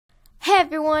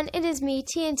everyone, it is me,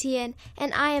 TNTeon,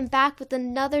 and I am back with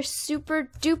another super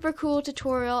duper cool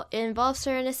tutorial. It involves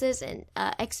furnaces and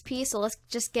XP, so let's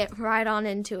just get right on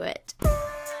into it.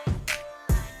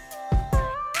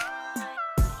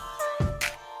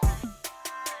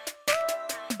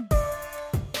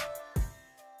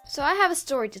 So I have a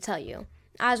story to tell you.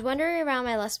 I was wandering around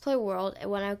my Let's Play world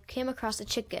when I came across a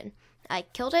chicken. I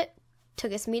killed it,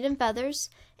 took its meat and feathers,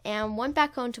 and went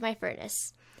back home to my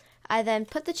furnace. I then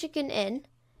put the chicken in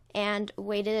and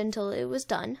waited until it was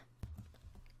done.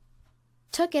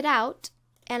 Took it out,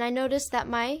 and I noticed that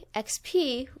my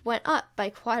XP went up by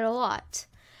quite a lot.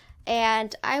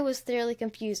 And I was thoroughly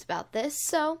confused about this,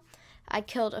 so I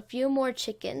killed a few more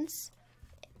chickens,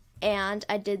 and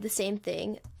I did the same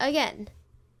thing again.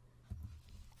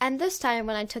 And this time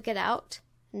when I took it out,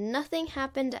 nothing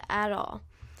happened at all.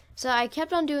 So I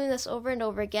kept on doing this over and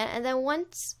over again, and then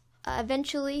once,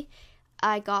 eventually,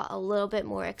 I got a little bit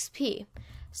more XP.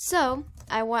 So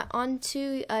I went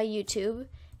onto YouTube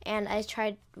and I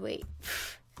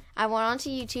went onto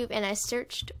YouTube and I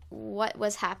searched what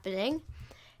was happening,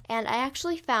 and I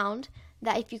actually found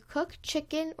that if you cook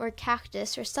chicken or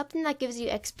cactus or something that gives you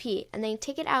XP and then you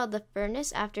take it out of the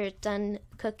furnace after it's done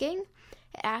cooking,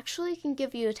 it actually can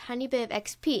give you a tiny bit of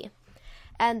XP.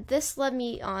 And this led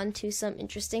me on to some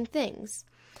interesting things.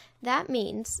 That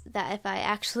means that if I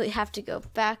actually have to go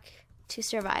back to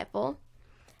survival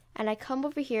and I come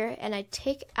over here and I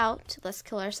take out, let's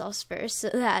kill ourselves first so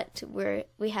that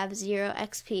we have 0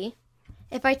 XP.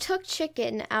 If I took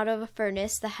chicken out of a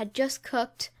furnace that had just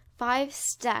cooked 5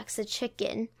 stacks of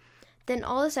chicken, then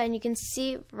all of a sudden you can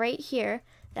see right here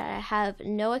that I have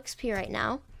no XP right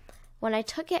now. When I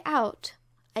took it out,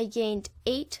 I gained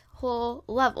 8 whole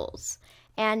levels.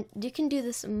 And you can do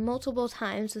this multiple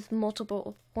times with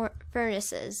multiple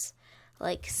furnaces,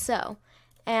 like so.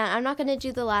 And I'm not going to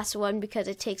do the last one because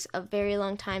it takes a very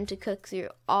long time to cook through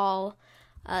all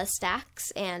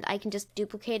stacks, and I can just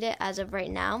duplicate it as of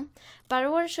right now. But I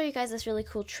want to show you guys this really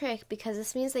cool trick because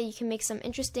this means that you can make some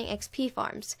interesting XP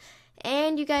farms.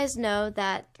 And you guys know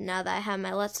that now that I have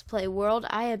my Let's Play world,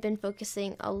 I have been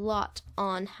focusing a lot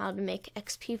on how to make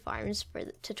XP farms for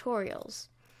the tutorials.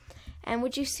 And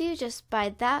would you see just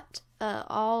by that,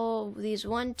 all these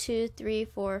 1, 2, 3,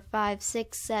 4, 5,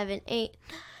 6, 7, 8,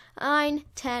 9,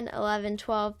 10, 11,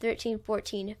 12, 13,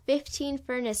 14, 15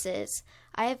 furnaces,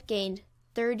 I have gained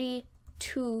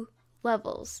 32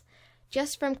 levels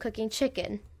just from cooking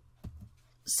chicken.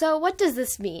 So what does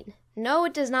this mean? No,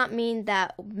 it does not mean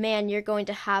that, man, you're going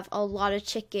to have a lot of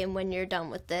chicken when you're done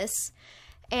with this.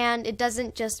 And it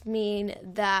doesn't just mean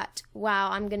that,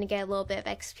 wow, I'm going to get a little bit of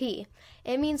XP.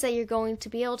 It means that you're going to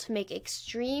be able to make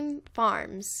extreme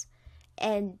farms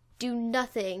and do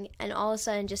nothing and all of a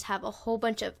sudden just have a whole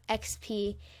bunch of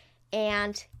XP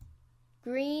and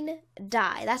green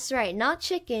dye. That's right, not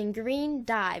chicken, green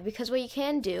dye. Because what you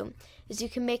can do is you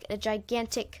can make a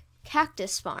gigantic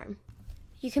cactus farm.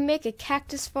 You can make a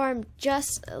cactus farm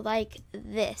just like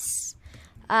this.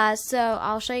 So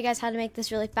I'll show you guys how to make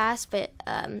this really fast, but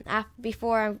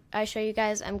before I show you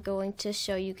guys, I'm going to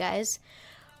show you guys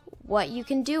what you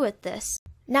can do with this.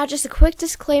 Now, just a quick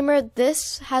disclaimer,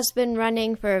 this has been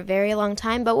running for a very long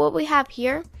time, but what we have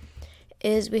here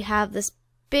is we have this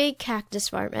big cactus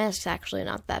farm, and it's actually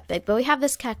not that big, but we have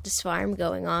this cactus farm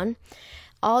going on.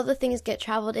 All the things get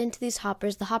traveled into these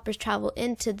hoppers, the hoppers travel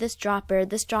into this dropper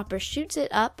shoots it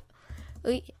up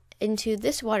into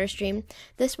this water stream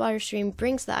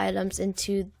brings the items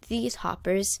into these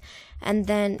hoppers, and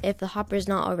then if the hopper is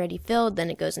not already filled,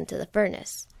 then it goes into the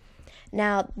furnace.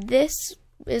 Now this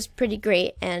is pretty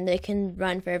great and it can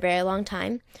run for a very long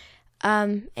time,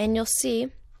 and you'll see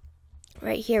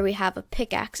right here we have a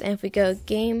pickaxe, and if we go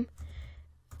game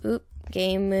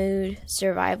mode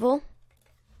survival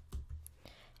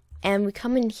and we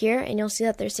come in here, and you'll see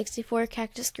that there's 64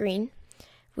 cactus green.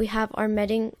 We have our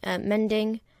mending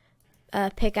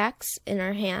pickaxe in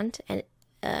our hand, and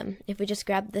if we just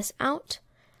grab this out,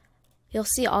 you'll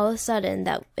see all of a sudden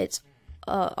that it's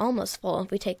almost full.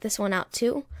 If we take this one out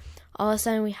too, all of a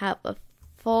sudden we have a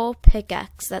full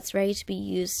pickaxe that's ready to be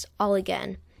used all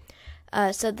again.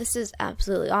 So this is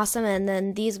absolutely awesome, and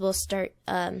then these will start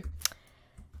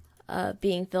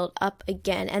being filled up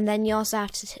again, and then you also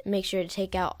have to make sure to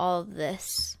take out all of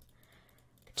this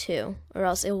too, or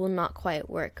else it will not quite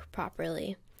work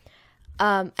properly.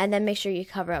 And then make sure you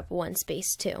cover up one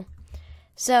space too.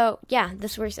 So yeah,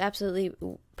 this works absolutely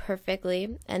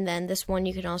perfectly. And then this one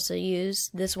you can also use,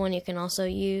 this one you can also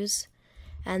use,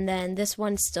 and then this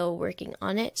one's still working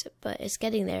on it, but it's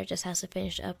getting there. It just has to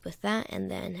finish up with that,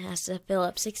 and then has to fill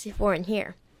up 64 in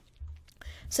here.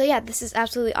 So yeah, this is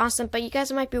absolutely awesome. But you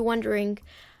guys might be wondering,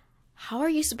 how are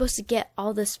you supposed to get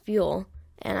all this fuel?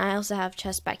 And I also have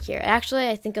chest back here. Actually,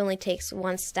 I think it only takes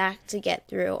 1 stack to get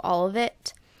through all of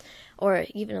it, or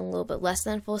even a little bit less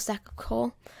than a full stack of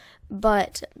coal.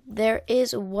 But there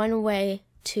is one way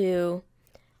to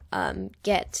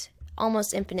get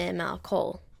almost infinite amount of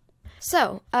coal.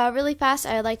 So, really fast,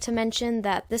 I'd like to mention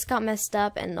that this got messed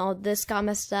up and all this got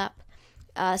messed up.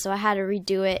 So I had to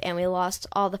redo it, and we lost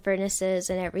all the furnaces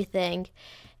and everything.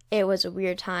 It was a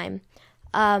weird time.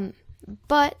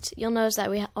 But you'll notice that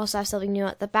we also have something new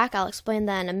at the back. I'll explain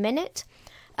that in a minute.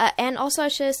 And also I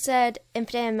should have said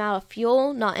infinite amount of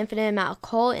fuel, not infinite amount of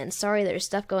coal. And sorry, there's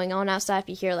stuff going on outside if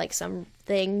you hear like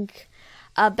something.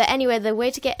 But anyway, the way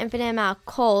to get infinite amount of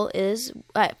coal is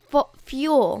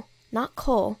fuel, not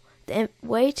coal. The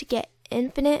way to get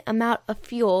infinite amount of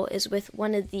fuel is with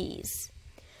one of these.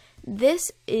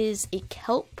 This is a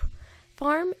kelp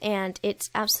farm, and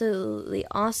it's absolutely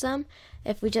awesome.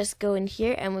 If we just go in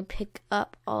here and we pick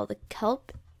up all the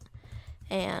kelp,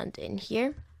 and in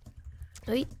here,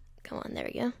 wait, come on, there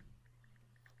we go.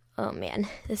 Oh man,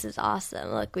 this is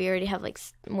awesome. Look, we already have like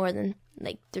more than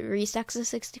like 3 stacks of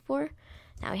 64.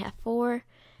 Now we have 4,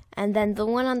 and then the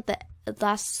one on the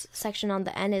last section on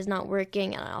the end is not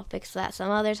working, and I'll fix that some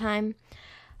other time.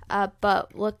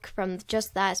 But look, from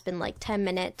just that, it's been like 10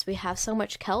 minutes. We have so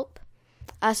much kelp.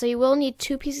 So you will need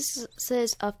 2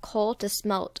 pieces of coal to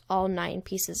smelt all 9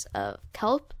 pieces of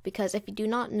kelp, because if you do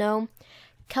not know,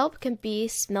 kelp can be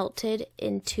smelted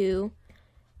into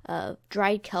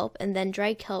dried kelp, and then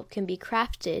dried kelp can be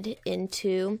crafted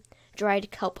into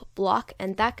dried kelp block,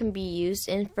 and that can be used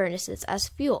in furnaces as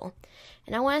fuel.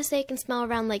 And I want to say it can smell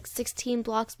around like 16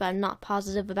 blocks, but I'm not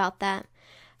positive about that.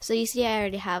 So you see I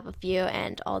already have a few,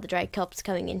 and all the dried kelp is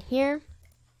coming in here.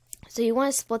 So you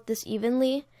want to split this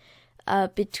evenly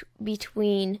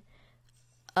between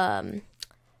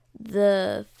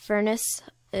the furnace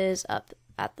is up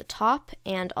at the top,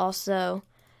 and also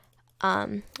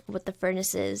with the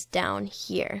furnaces down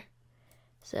here.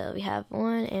 So we have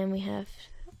 1, and we have,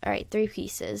 alright, 3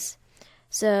 pieces.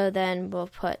 So then we'll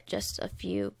put just a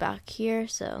few back here,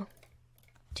 so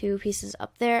 2 pieces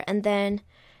up there, and then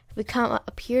if we come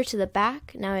up here to the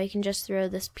back, now I can just throw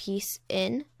this piece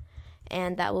in,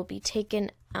 and that will be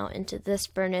taken out into this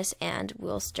furnace, and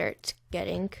we'll start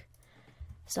getting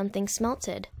something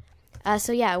smelted.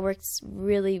 So yeah, it works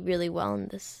really, really well, and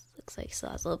this looks like it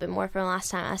still has a little bit more from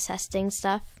last time I was testing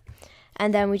stuff.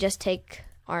 And then we just take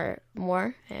our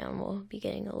more, and we'll be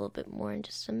getting a little bit more in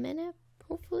just a minute,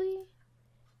 hopefully.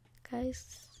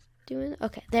 Guys, doing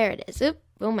okay, there it is. Oop,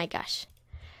 oh my gosh.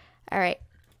 Alright,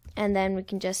 and then we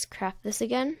can just craft this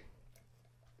again.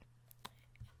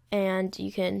 And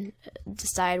you can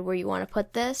decide where you want to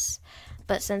put this,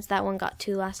 but since that one got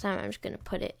 2 last time, I'm just going to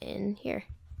put it in here.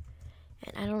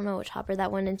 And I don't know which hopper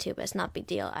that went into, but it's not a big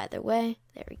deal either way.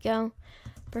 There we go.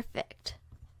 Perfect.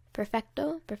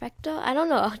 Perfecto? Perfecto? I don't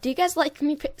know. Do you guys like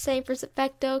me saying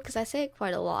perfecto? Because I say it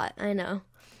quite a lot. I know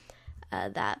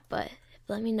that, but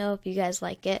let me know if you guys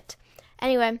like it.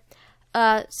 Anyway,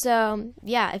 so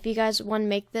yeah, if you guys want to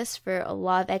make this for a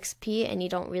lot of XP and you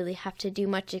don't really have to do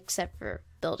much except for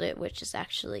build it, which is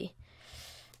actually,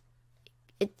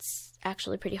 it's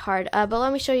actually pretty hard. But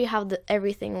let me show you how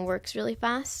everything works really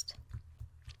fast.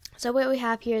 So what we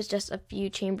have here is just a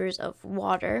few chambers of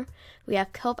water. We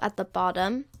have kelp at the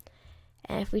bottom,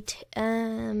 and if we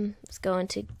let's go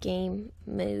into game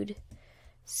mode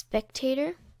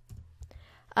spectator.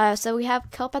 So we have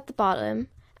kelp at the bottom,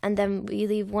 and then we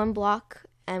leave 1 block,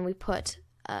 and we put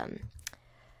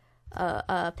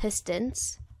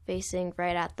pistons facing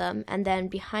right at them, and then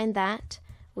behind that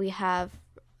we have,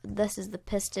 this is the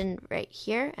piston right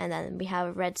here, and then we have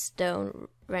a redstone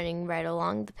running right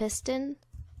along the pistons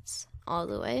all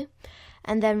the way,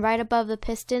 and then right above the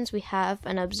pistons we have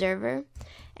an observer,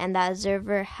 and that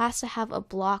observer has to have a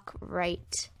block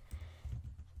right,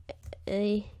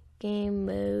 game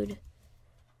mode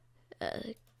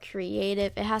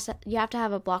creative, you have to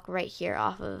have a block right here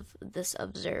off of this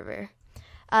observer.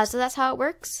 So that's how it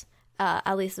works.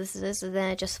 At least this is it. So then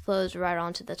it just flows right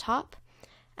onto the top.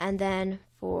 And then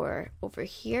for over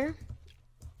here,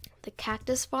 the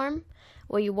cactus farm,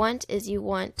 what you want is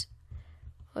wait,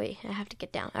 I have to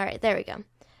get down. All right, there we go.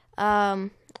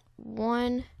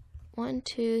 1,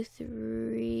 2,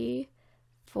 3,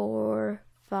 4,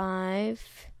 5,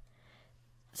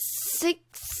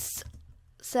 6,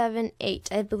 7, 8.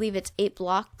 I believe it's 8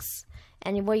 blocks.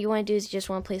 And what you want to do is you just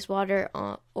want to place water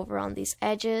over on these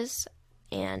edges.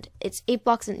 And it's 8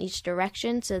 blocks in each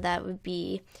direction, so that would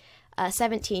be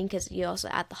 17 because you also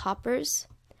add the hoppers.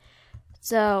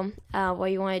 So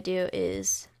what you want to do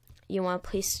is you want to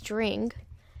place string.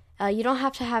 You don't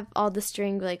have to have all the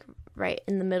string like right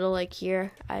in the middle, like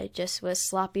here. I just was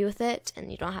sloppy with it,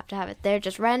 and you don't have to have it there.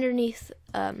 Just right underneath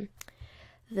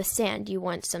the sand, you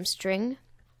want some string,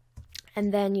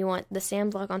 and then you want the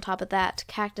sand block on top of that,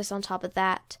 cactus on top of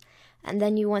that, and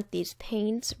then you want these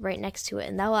panes right next to it,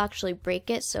 and that will actually break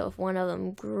it. So if one of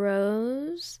them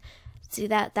grows, see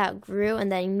that grew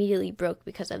and then immediately broke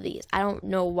because of these. I don't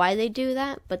know why they do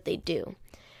that, but they do.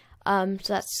 So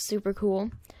that's super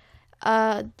cool.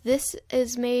 This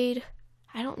is made,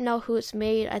 I don't know who it's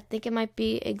made. I think it might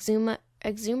be Exumer.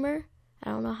 I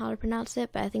don't know how to pronounce it,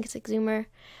 but I think it's Exumer.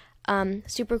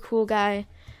 Super cool guy.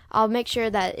 I'll make sure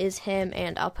that is him,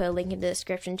 and I'll put a link in the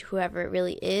description to whoever it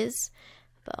really is.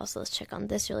 But also, let's check on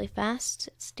this really fast.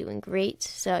 It's doing great.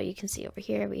 So you can see over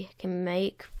here, we can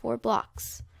make 4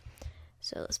 blocks.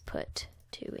 So let's put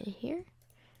 2 in here.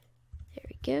 There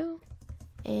we go.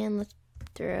 And let's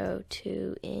throw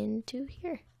 2 into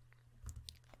here.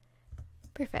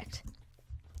 Perfect.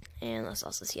 And let's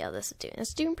also see how this is doing.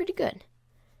 It's doing pretty good.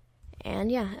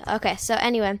 And yeah, okay, so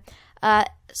anyway,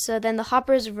 so then the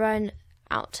hoppers run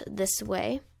out this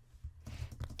way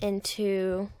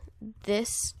into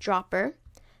this dropper.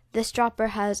 This dropper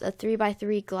has a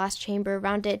 3x3 glass chamber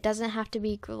around it. It doesn't have to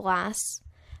be glass,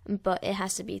 but it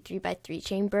has to be 3x3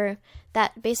 chamber.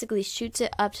 That basically shoots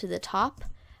it up to the top.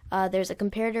 There's a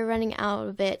comparator running out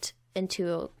of it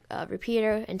into a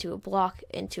repeater, into a block,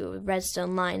 into a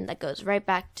redstone line that goes right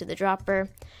back to the dropper,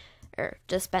 or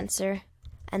dispenser.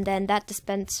 And then that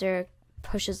dispenser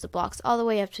pushes the blocks all the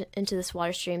way up into this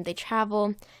water stream. They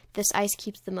travel. This ice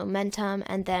keeps the momentum,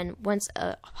 and then once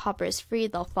a hopper is free,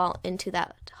 they'll fall into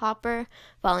that hopper,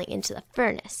 falling into the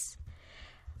furnace.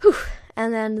 Whew.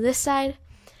 And then this side,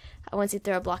 once you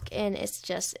throw a block in,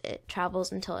 it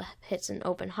travels until it hits an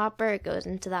open hopper. It goes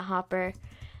into that hopper,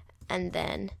 and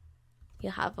then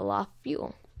you'll have a lot of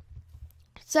fuel.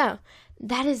 So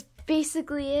that is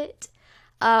basically it.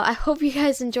 I hope you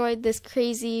guys enjoyed this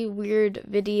crazy, weird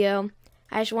video.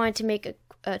 I just wanted to make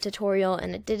a tutorial,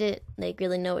 and it didn't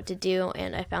really know what to do,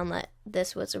 and I found that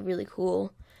this was a really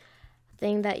cool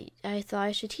thing that I thought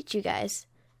I should teach you guys.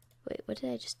 Wait, what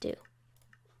did I just do?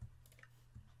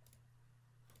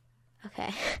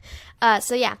 Okay.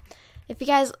 So yeah, if you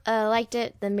guys liked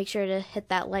it, then make sure to hit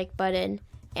that like button.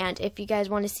 And if you guys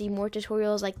want to see more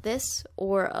tutorials like this,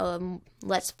 or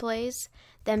Let's Plays,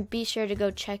 then be sure to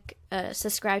go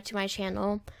subscribe to my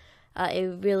channel. It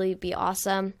would really be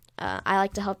awesome. I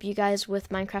like to help you guys with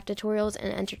Minecraft tutorials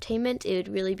and entertainment. It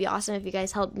would really be awesome if you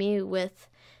guys helped me with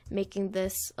making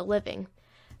this a living.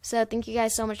 So thank you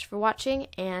guys so much for watching,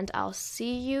 and I'll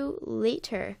see you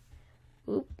later.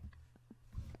 Oop.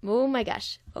 Oh my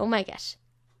gosh. Oh my gosh.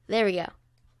 There we go.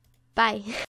 Bye.